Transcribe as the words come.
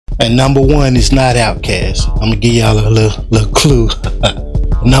And number one is not Outkast. I'm gonna give y'all a little clue.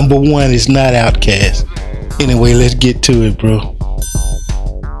 Number one is not Outkast. Anyway, let's get to it, bro.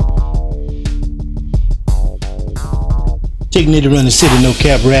 Taking it to run the city,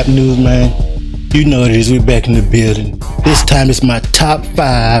 NoCapRapNews, man. You know it is. We're back in the building. This time it's my top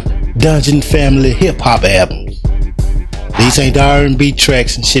 5 Dungeon Family hip hop albums. These ain't the R&B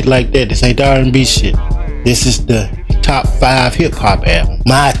tracks and shit like that. This ain't the R&B shit. This is the top 5 hip hop album.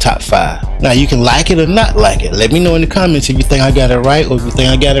 My top 5. Now you can like it or not like it. Let me know in the comments if you think I got it right or if you think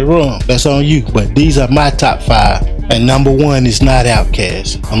I got it wrong. That's on you. But these are my top 5. And number one is not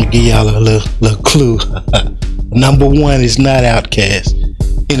Outkast. I'm gonna give y'all a little clue. Number one is not Outkast.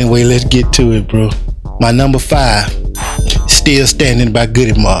 Anyway, let's get to it, bro. My number 5, Still Standing by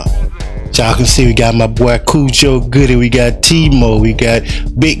Goody Mob. Y'all can see we got my boy Cujo Goody, we got T-Mo, we got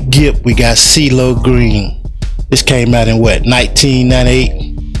Big Gip, we got CeeLo Green. This came out in what,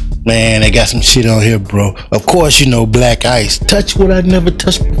 1998? Man, they got some shit on here, bro. Of course, you know Black Ice. Touch what I never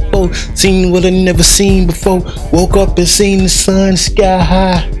touched before, seen what I never seen before. Woke up and seen the sun sky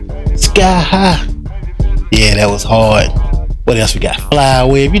high, sky high. Yeah, that was hard. What else we got? Fly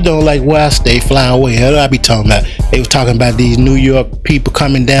Away. If you don't like where I stay, fly away. That's what I be talking about. They was talking about these New York people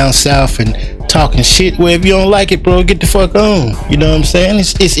coming down south and talking shit. Well, if you don't like it, bro, get the fuck on. You know what I'm saying?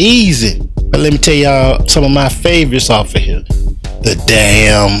 It's easy. But let me tell y'all some of my favorites off of here. The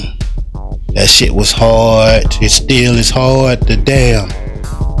Damn. That shit was hard. It still is hard. The Damn.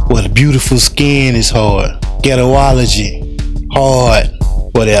 Well, the Beautiful Skin is hard. Ghettoology. Hard.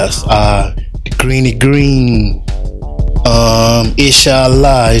 What else? The Greeny Green.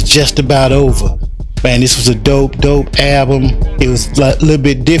 Inshallah, it's just about over. Man, this was a dope album. It was a little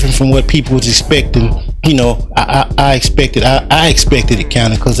bit different from what people was expecting. You know, I expected it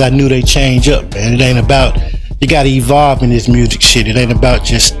kind of, because I knew they change up, man. It ain't about, you gotta evolve in this music shit. It ain't about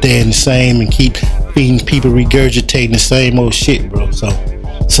just staying the same and keep feeding people regurgitating the same old shit, bro. So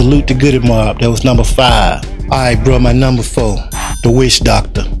salute the Goody Mob. That was number 5. Alright, bro, my number 4, The Witch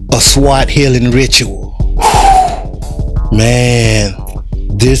Doctor, a SWAT healing ritual. Man,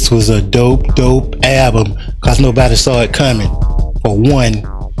 this was a dope album, cause nobody saw it coming, for one.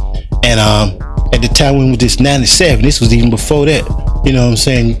 And at the time when it was this 97, this was even before that. You know what I'm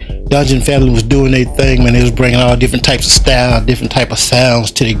saying? Dungeon Family was doing their thing, man. They was bringing all different types of style, different type of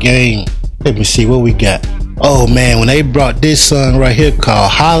sounds to the game. Let me see what we got. Oh man, when they brought this song right here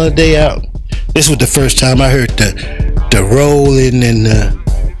called Holiday out, this was the first time I heard the rolling and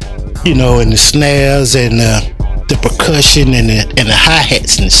the, you know, and the snares and the percussion and the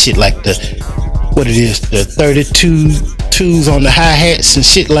hi-hats and shit, like the, what it is, the 32s on the hi-hats and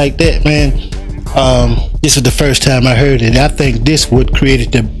shit like that, man. This was the first time I heard it. I think this would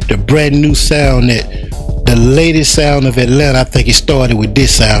created the brand new sound, that the latest sound of Atlanta. I think it started with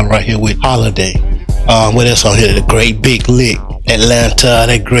this sound right here with Holiday. What else on here? The Great Big Lick. Atlanta,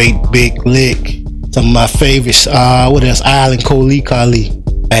 that Great Big Lick. Some of my favorites. What else? Island Koli Kali.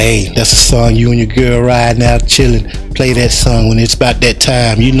 Hey, that's a song you and your girl riding out chilling. Play that song when it's about that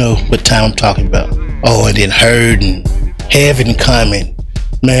time. You know what time I'm talking about. Oh, and then Hurtin', Heaven Coming.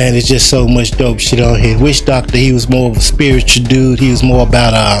 Man, it's just so much dope shit on here. Witch Doctor, he was more of a spiritual dude. He was more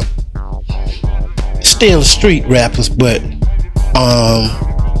about still street rappers, but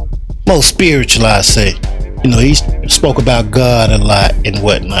more spiritual, I say. You know, he spoke about God a lot and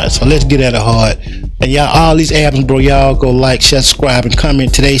whatnot. So let's get at it hard. And y'all, all these albums, bro, y'all go like, share, subscribe, and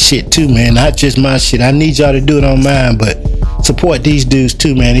comment to their shit too, man. Not just my shit. I need y'all to do it on mine, but support these dudes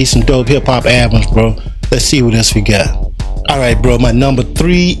too, man. These some dope hip hop albums, bro. Let's see what else we got. Alright, bro, my number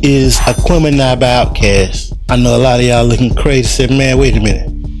 3 is Aquemini by Outkast. I know a lot of y'all looking crazy. Said, man, wait a minute.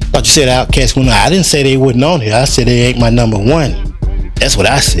 Thought you said Outkast went on. I didn't say they wasn't on here. I said they ain't my number 1. That's what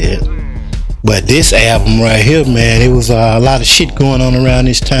I said. But this album right here, man, it was a lot of shit going on around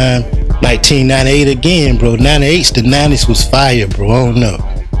this time. 1998 again, bro. 98s to 90s was fire, bro. I don't know.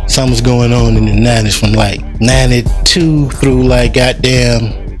 Something was going on in the 90s from like 92 through like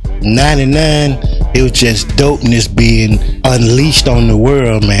goddamn 99. It was just dopeness being unleashed on the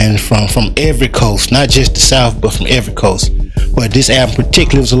world, man, from every coast. Not just the South, but from every coast. But this album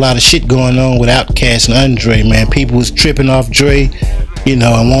particularly was a lot of shit going on with Outkast and Andre, man. People was tripping off Dre, you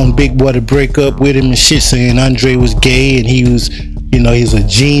know, and wanting Big Boy to break up with him and shit, saying Andre was gay and he was, you know, he was a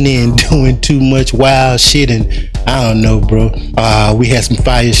genie and doing too much wild shit. And I don't know, bro. We had some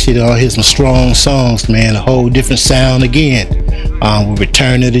fire shit on here, some strong songs, man. A whole different sound again. With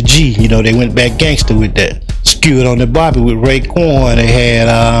Return of the G, you know, they went back gangster with that. Skewed on the Bobby with Raekwon. They had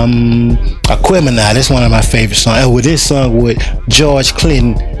Aquemini. That's one of my favorite songs. And with this song with George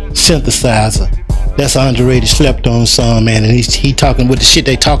Clinton synthesizer. That's an underrated, slept on song, man. And he talking what the shit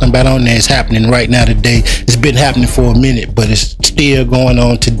they talking about on there is happening right now today. It's been happening for a minute, but it's still going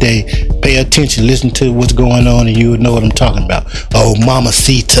on today. Pay attention, listen to what's going on, and you will know what I'm talking about. Oh,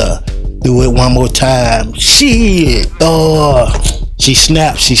 Mamacita, do it one more time. Shit. Oh, she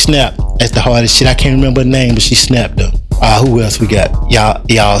snapped. That's the hardest shit. I can't remember her name, but she snapped though. Who else we got?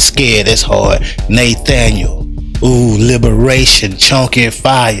 Y'all scared. That's hard. Nathaniel. Ooh, Liberation. Chunky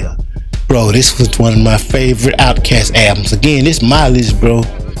Fire. Bro, this was one of my favorite Outkast albums. Again, this my list, bro.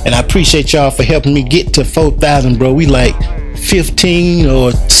 And I appreciate y'all for helping me get to 4,000, bro. We like 15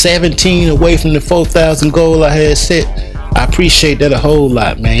 or 17 away from the 4,000 goal I had set. I appreciate that a whole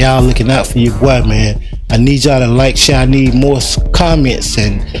lot, man. Y'all looking out for your boy, man. I need y'all to like, share. I need more comments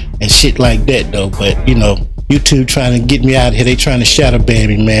and shit like that, though. But, you know, YouTube trying to get me out of here. They trying to shadow ban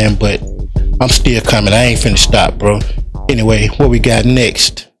me, man. But I'm still coming. I ain't finna stop, bro. Anyway, what we got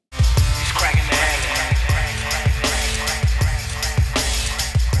next?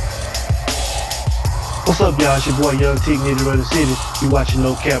 What's up, y'all? It's your boy Young T, Nitty Run the City. You watching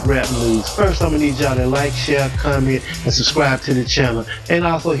No Cap Rap News. First, I'm gonna need y'all to like, share, comment, and subscribe to the channel. And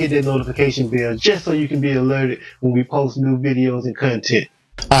also hit that notification bell just so you can be alerted when we post new videos and content.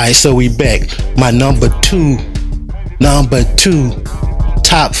 Alright, so we back. My number two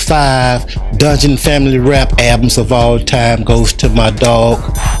top 5 Dungeon Family rap albums of all time goes to my dog,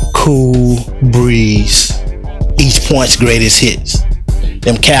 Cool Breeze. Each Point's greatest hits.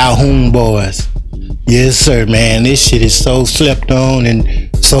 Them Calhoun boys. Yes, sir, man. This shit is so slept on and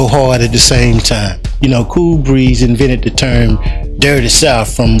so hard at the same time. You know, Cool Breeze invented the term Dirty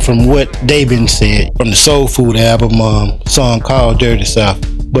South from what they been said from the Soul Food album song called Dirty South.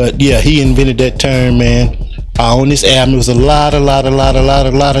 But yeah, he invented that term, man. On this album, there was a lot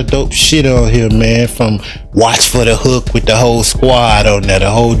of dope shit on here, man. From Watch for the Hook with the whole squad on there, the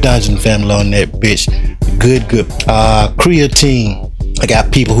whole Dungeon family on that bitch. Good. Creatine. I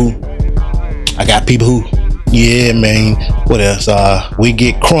got people who, yeah, man. What else? We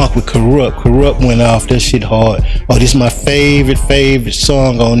Get Crunk with Corrupt. Corrupt went off. That shit hard. Oh, this is my favorite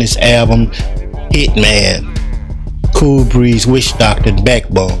song on this album. Hitman. Cool Breeze, Wish Doctor, and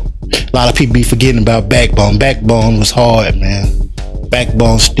Backbone. A lot of people be forgetting about Backbone. Backbone was hard, man.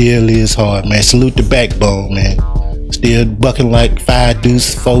 Backbone still is hard, man. Salute the Backbone, man. Still bucking like 5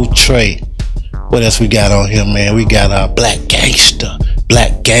 deuce 4 tray. What else we got on here, man? We got Black Gangster.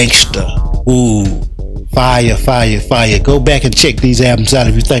 Ooh, fire. Go back and check these albums out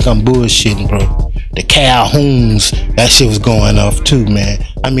if you think I'm bullshitting, bro. The Calhouns, that shit was going off too, man.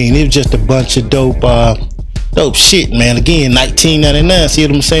 I mean, it was just a bunch of dope shit, man. Again, 1999, see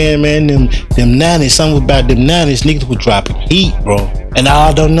what I'm saying, man? Them 90s, something about them 90s, niggas were dropping heat, bro. And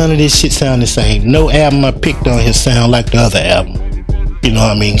although none of this shit sound the same, no album I picked on here sound like the other album. You know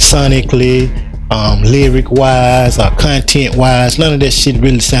what I mean? Sonically, lyric wise, content wise, none of that shit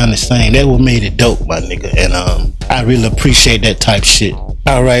really sound the same. That what made it dope, my nigga. And I really appreciate that type shit.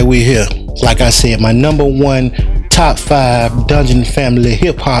 Alright, we here. Like I said, my number 1 top 5 Dungeon Family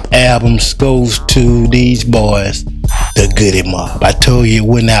hip hop albums goes to these boys, the Goody Mob. I told you it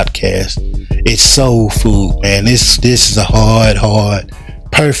wasn't Outkast. It's soul food, man. This is a hard,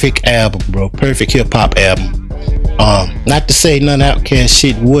 perfect album, bro. Perfect hip hop album. Not to say none Outkast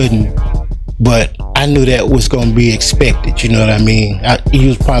shit wouldn't, but I knew that was gonna be expected. You know what I mean? You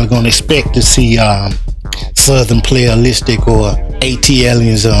was probably gonna expect to see Southern Playalistic or AT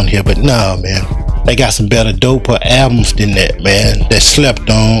Aliens on here, but no, man. They got some better, doper albums than that, man. That slept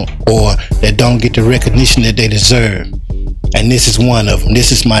on or that don't get the recognition that they deserve. And this is one of them.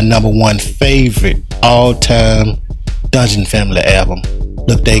 This is my number 1 favorite all-time Dungeon Family album.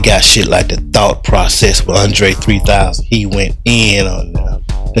 Look, they got shit like The Thought Process with Andre 3000. He went in on them.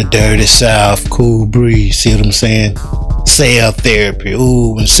 The Dirty South, Cool Breeze. See what I'm saying? Cell Therapy.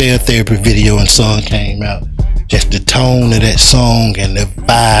 Ooh, when Cell Therapy video and song came out, just the tone of that song and the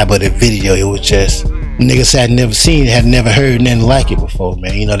vibe of the video, it was just, niggas had never seen it, had never heard nothing like it before,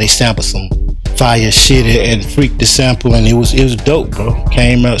 man. You know, they sampled some fire shit and freaked the sample, and it was dope, bro.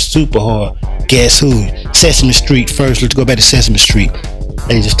 Came out super hard. Guess Who? Sesame Street first. Let's go back to Sesame Street.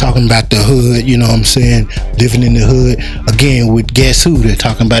 They just talking about the hood, you know what I'm saying? Living in the hood. Again, with Guess Who? They're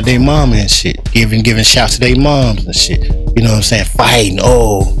talking about their mama and shit. Giving shouts to their moms and shit. You know what I'm saying? Fighting.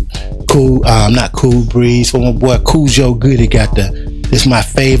 Oh, Cool, not Cool Breeze. For my boy Cujo Goody got this is my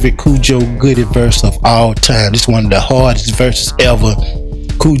favorite Cujo Goody verse of all time. This is one of the hardest verses ever.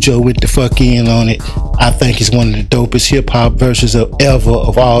 Cujo with the fuck in on it. I think it's one of the dopest hip hop verses ever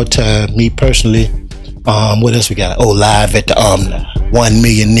of all time. Me personally. What else we got? Oh, Live at the Omni. 1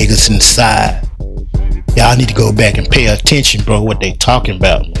 million niggas inside. Y'all need to go back and pay attention, bro, what they talking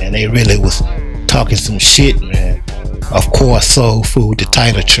about, man. They really was talking some shit, man. Of course, Soul Food, the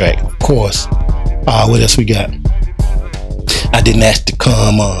title track. Of course. What else we got? I didn't ask to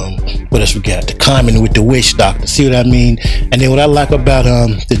come. What else we got? The Common with the Witch Doctor. See what I mean? And then what I like about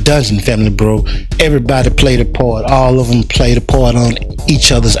the Dungeon family, bro, everybody played a part. All of them played a part on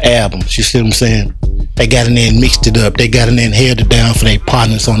each other's albums. You see what I'm saying? They got in there and mixed it up. They got in there and held it down for their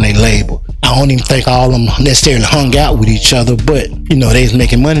partners on their label. I don't even think all of them necessarily hung out with each other, but you know, they was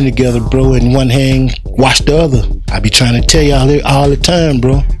making money together, bro. And one hand washed the other. I be trying to tell y'all all the time,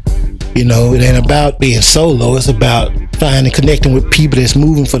 bro. You know, it ain't about being solo. It's about finding, connecting with people that's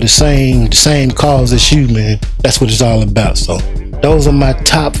moving for the same cause as you, man. That's what it's all about. So those are my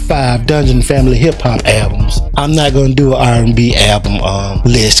top 5 Dungeon Family hip hop albums. I'm not gonna do an R&B album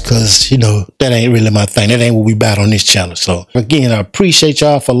list because you know that ain't really my thing. That ain't what we about on this channel. So again, I appreciate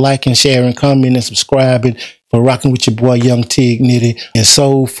y'all for liking, sharing, commenting, subscribing, for rocking with your boy Young Tig Nitty and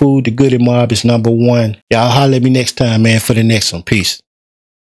Soul Food. The Goody Mob is #1. Y'all holler at me next time, man, for the next one. Peace.